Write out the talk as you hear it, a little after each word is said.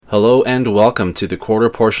Hello and welcome to the Quarter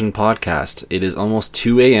Portion Podcast. It is almost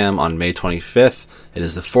 2 a.m. on May 25th. It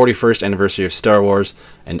is the 41st anniversary of Star Wars,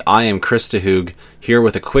 and I am Chris DeHoog, here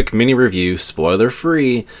with a quick mini review,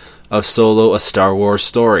 spoiler-free, of Solo: A Star Wars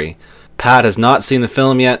Story. Pat has not seen the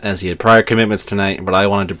film yet, as he had prior commitments tonight, but I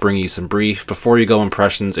wanted to bring you some brief, before-you-go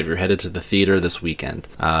impressions if you're headed to the theater this weekend.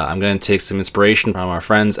 I'm going to take some inspiration from our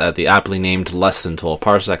friends at the aptly named Less Than 12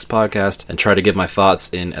 Parsecs podcast, and try to give my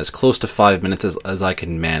thoughts in as close to 5 minutes as I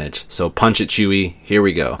can manage. So punch it, Chewie. Here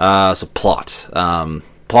we go. Plot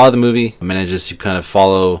of the movie manages to kind of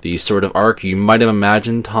follow the sort of arc you might have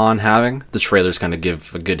imagined Han having. The trailers kind of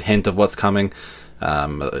give a good hint of what's coming.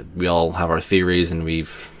 We all have our theories, and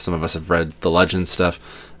some of us have read the Legends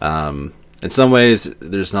stuff. In some ways,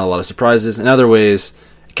 there's not a lot of surprises. In other ways,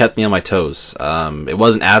 it kept me on my toes. It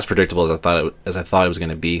wasn't as predictable as I thought it was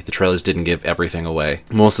going to be. The trailers didn't give everything away.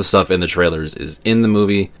 Most of the stuff in the trailers is in the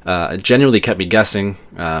movie. It genuinely kept me guessing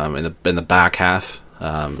in the back half.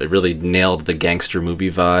 It really nailed the gangster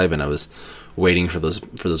movie vibe, and I was waiting for those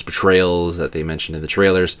betrayals that they mentioned in the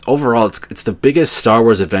trailers. Overall, it's the biggest Star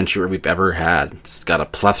Wars adventure we've ever had. It's got a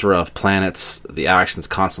plethora of planets. The action's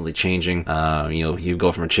constantly changing. You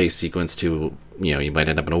go from a chase sequence to, you might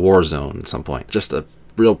end up in a war zone at some point. Just a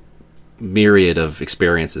real myriad of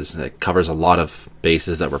experiences. It covers a lot of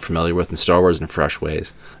bases that we're familiar with in Star Wars in fresh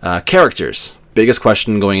ways. Characters. Biggest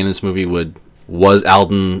question going in this movie was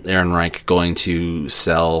Alden Ehrenreich going to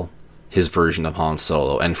sell his version of Han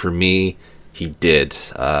Solo? And for me, he did.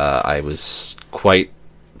 I was quite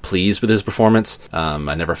pleased with his performance.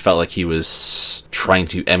 I never felt like he was trying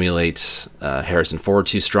to emulate Harrison Ford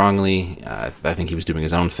too strongly. I think he was doing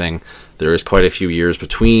his own thing. There is quite a few years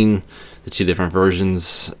between the two different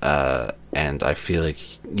versions, and I feel like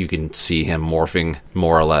you can see him morphing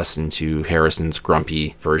more or less into Harrison's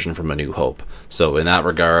grumpy version from A New Hope. So in that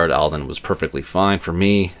regard, Alden was perfectly fine for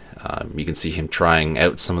me. You can see him trying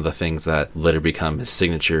out some of the things that later become his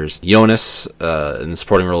signatures. Jonas, in the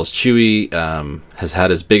supporting role as Chewie, has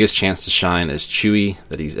had his biggest chance to shine as Chewie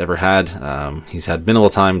that he's ever had. He's had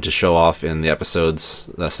minimal time to show off in the episodes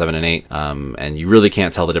 7 and 8, and you really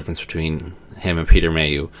can't tell the difference between him and Peter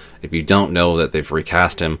Mayhew. If you don't know that they've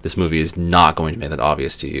recast him, this movie is not going to make that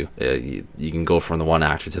obvious to you. You can go from the one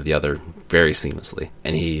actor to the other very seamlessly,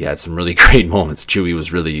 and he had some really great moments. Chewie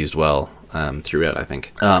was really used well throughout, I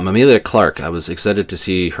think. Emilia Clarke, I was excited to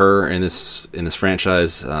see her in this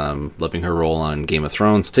franchise, loving her role on Game of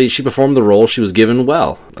Thrones. She performed the role she was given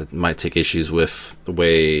well. I might take issues with the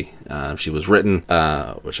way she was written,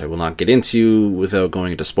 which I will not get into without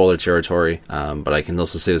going into spoiler territory, but I can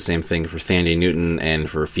also say the same thing for Thandie Newton and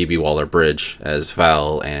for Phoebe Waller-Bridge as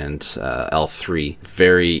Val and L3.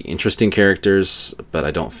 Very interesting characters, but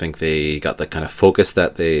I don't think they got the kind of focus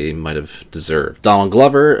that they might have deserved. Donald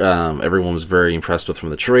Glover, everyone was very impressed with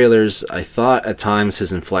from the trailers. I thought at times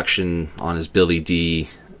his inflection on his Billy D,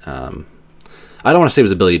 I don't want to say it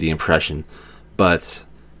was a Billy D impression, but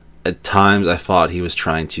at times I thought he was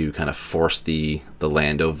trying to kind of force the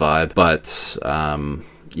Lando vibe, but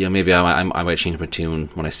maybe I might change my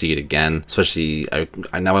tune when I see it again. Especially,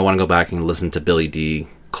 now I want to go back and listen to Billy D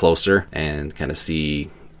closer and kind of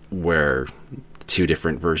see where the two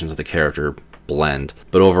different versions of the character blend.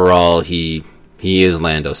 But overall, he is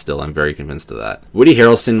Lando still. I'm very convinced of that. Woody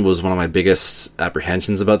Harrelson was one of my biggest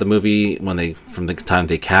apprehensions about the movie from the time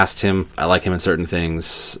they cast him. I like him in certain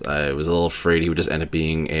things. I was a little afraid he would just end up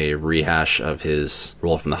being a rehash of his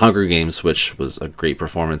role from the Hunger Games, which was a great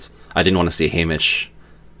performance. I didn't want to see Haymitch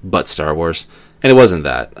but Star Wars, and it wasn't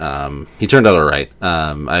that. He turned out alright.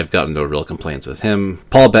 I've gotten no real complaints with him.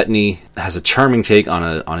 Paul Bettany has a charming take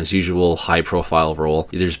on his usual high-profile role.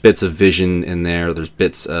 There's bits of Vision in there. There's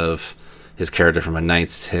bits of his character from A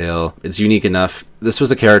Knight's Tale. It's unique enough. This was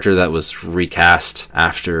a character that was recast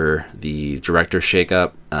after the director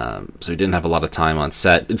shakeup, so he didn't have a lot of time on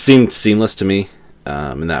set. It seemed seamless to me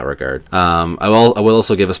in that regard. I will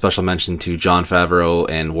also give a special mention to Jon Favreau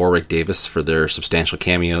and Warwick Davis for their substantial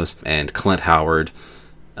cameos, and Clint Howard.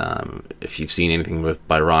 If you've seen anything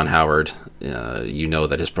by Ron Howard, you know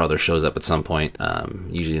that his brother shows up at some point,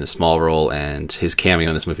 usually in a small role, and his cameo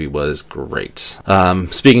in this movie was great.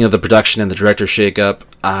 Speaking of the production and the director shakeup,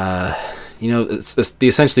 they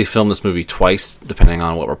essentially filmed this movie twice, depending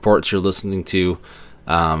on what reports you're listening to,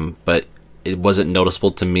 but it wasn't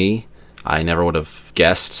noticeable to me. I never would have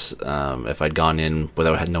guessed if I'd gone in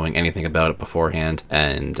without knowing anything about it beforehand,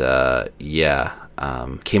 and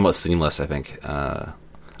came out seamless, I think.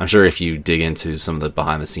 I'm sure if you dig into some of the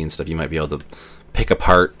behind-the-scenes stuff, you might be able to pick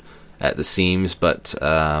apart at the seams, but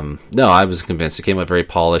no, I was convinced. It came out very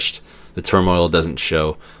polished. The turmoil doesn't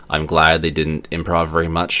show. I'm glad they didn't improv very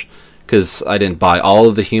much, because I didn't buy all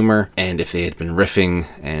of the humor, and if they had been riffing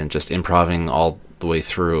and just improvising all the way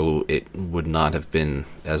through, it would not have been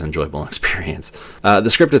as enjoyable an experience. The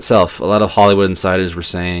script itself, a lot of Hollywood insiders were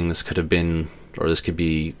saying this could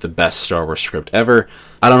be the best Star Wars script ever.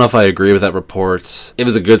 I don't know if I agree with that report. It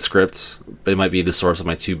was a good script, but it might be the source of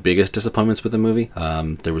my two biggest disappointments with the movie.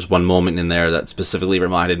 There was one moment in there that specifically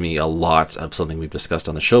reminded me a lot of something we've discussed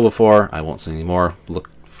on the show before. I won't say any more. Look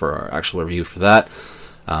for our actual review for that.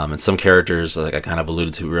 And some characters, like I kind of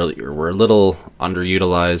alluded to earlier, were a little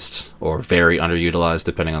underutilized or very underutilized,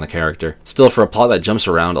 depending on the character. Still, for a plot that jumps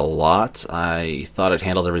around a lot, I thought it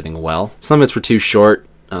handled everything well. Some bits were too short,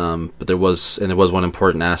 but there was one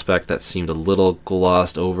important aspect that seemed a little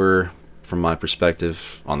glossed over from my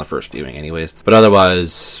perspective on the first viewing, anyways. But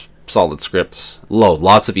otherwise, solid script.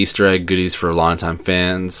 Lots of Easter egg goodies for longtime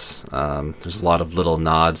fans. There's a lot of little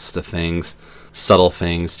nods to things, subtle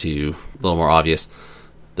things to a little more obvious.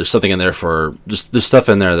 There's something in there there's stuff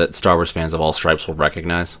in there that Star Wars fans of all stripes will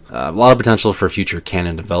recognize. A lot of potential for future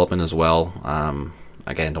canon development as well.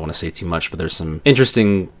 Again, don't want to say too much, but there's some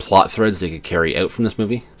interesting plot threads they could carry out from this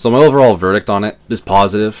movie. So my overall verdict on it is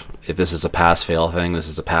positive. If this is a pass-fail thing, this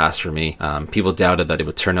is a pass for me. People doubted that it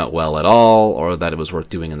would turn out well at all, or that it was worth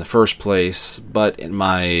doing in the first place, but in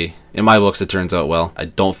my books, it turns out well. I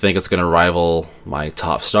don't think it's going to rival my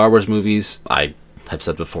top Star Wars movies. I have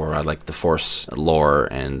said before, I like the Force lore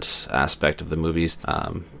and aspect of the movies,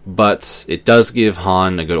 but it does give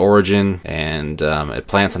Han a good origin, and it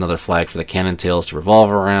plants another flag for the canon tales to revolve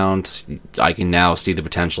around. I can now see the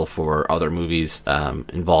potential for other movies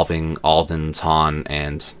involving Alden's Han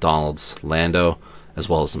and Donald's Lando, as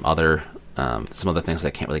well as some other things that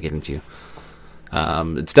I can't really get into.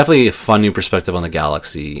 It's definitely a fun new perspective on the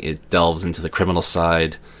galaxy. It delves into the criminal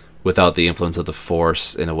side without the influence of the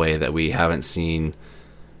Force in a way that we haven't seen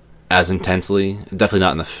as intensely. Definitely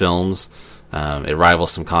not in the films. It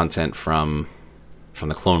rivals some content from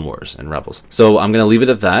the Clone Wars and Rebels. So I'm going to leave it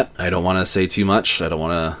at that. I don't want to say too much. I don't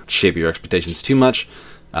want to shape your expectations too much.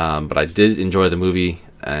 But I did enjoy the movie,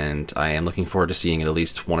 and I am looking forward to seeing it at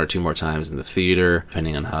least one or two more times in the theater,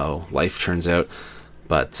 depending on how life turns out.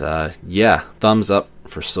 But yeah, thumbs up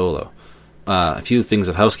for Solo. A few things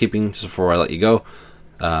of housekeeping just before I let you go.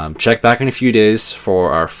 Check back in a few days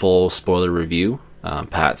for our full spoiler review.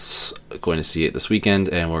 Pat's going to see it this weekend,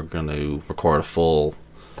 and we're going to record a full,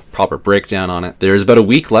 proper breakdown on it. There's about a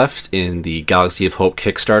week left in the Galaxy of Hope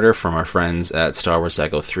Kickstarter from our friends at Star Wars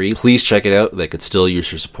Echo 3. Please check it out. They could still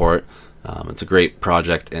use your support. It's a great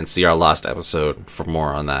project, and see our last episode for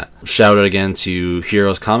more on that. Shout out again to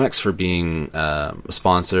Heroes Comics for being a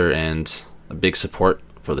sponsor and a big support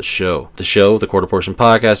for the show. The Quarter Portion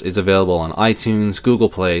Podcast is available on iTunes, Google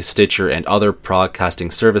Play, Stitcher, and other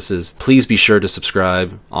podcasting services. Please be sure to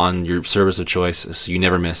subscribe on your service of choice so you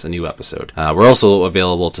never miss a new episode. We're also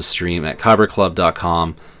available to stream at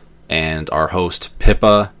kyberclub.com, and our host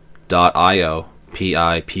pippa.io,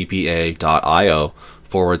 pippa.io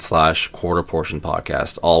 /Quarter Portion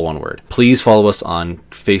Podcast, all one word. Please follow us on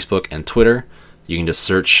Facebook and Twitter. You can just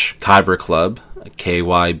search Kyber Club,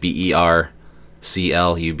 KYBER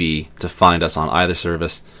CLUB, to find us on either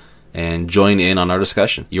service and join in on our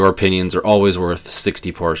discussion. Your opinions are always worth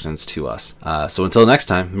 60 portions to us. So until next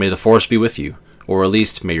time, may the Force be with you, or at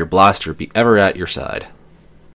least may your blaster be ever at your side.